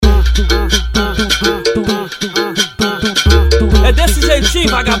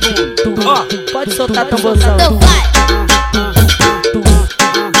vagabundo. Ó, pode soltar tamborzão. Então vai.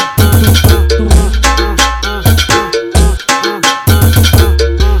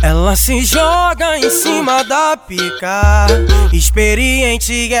 Ela se joga em cima da pica,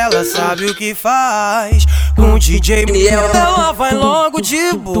 experiente, ela sabe o que faz. Com o DJ Niel, ela vai logo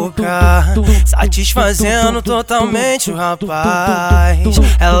de boca, satisfazendo totalmente o rapaz.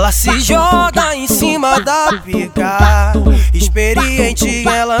 Ela se joga em cima da pica, experiente,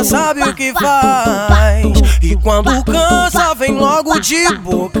 ela sabe o que faz. E quando cansa, vem logo de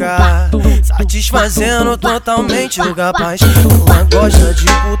boca, satisfazendo totalmente o rapaz. Ela gosta de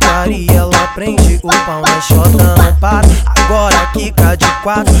putaria, ela prende o pau na xota, não para. Agora quica de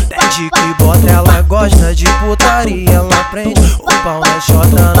quatro, pede que bota. Ela gosta de putaria, ela prende o pau na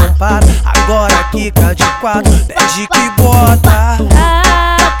xota, não para. Agora quica de quatro, pede que bota.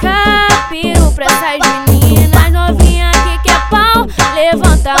 Taca piru pra essas meninas novinha que quer pau,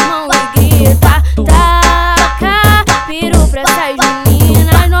 levanta a mão e grita. Taca piru pra essas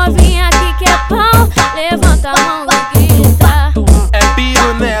meninas novinha que quer pau, levanta a mão e grita. é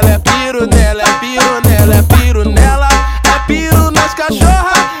piru nela, é piru nela, é piru nela, é piru nela. É piru nas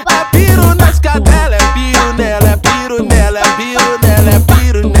cachorra, é piru nas cadela. É piru nela, é piru nela, é piru nela, é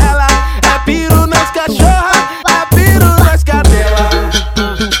piru nela. É piru nas cachorra, é piru nas cadela.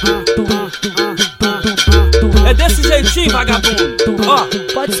 É desse jeitinho, vagabundo.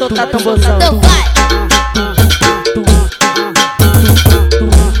 Ó, Pode soltar tamborzão. Então vai.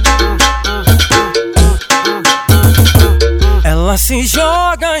 Ela se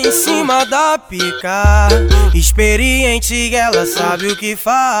joga em cima da pica, experiente, ela sabe o que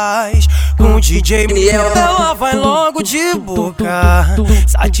faz. Com o DJ Niel, ela vai logo de boca,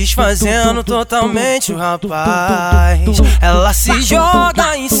 satisfazendo totalmente o rapaz. Ela se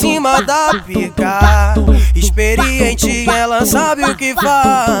joga em cima da pica, experiente, ela sabe o que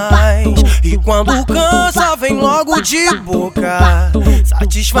faz. E quando cansa, vem logo de boca,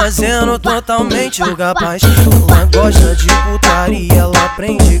 satisfazendo totalmente o rapaz. Ela gosta de putaria, ela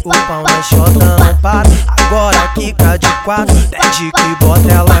prende o pau na xota, não para. Agora quica de quatro, pede que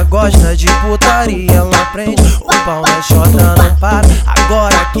bota. Ela gosta de putaria, ela prende o pau na xota, não para.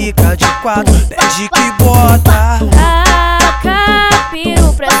 Agora quica de quatro, pede que bota. Taca piru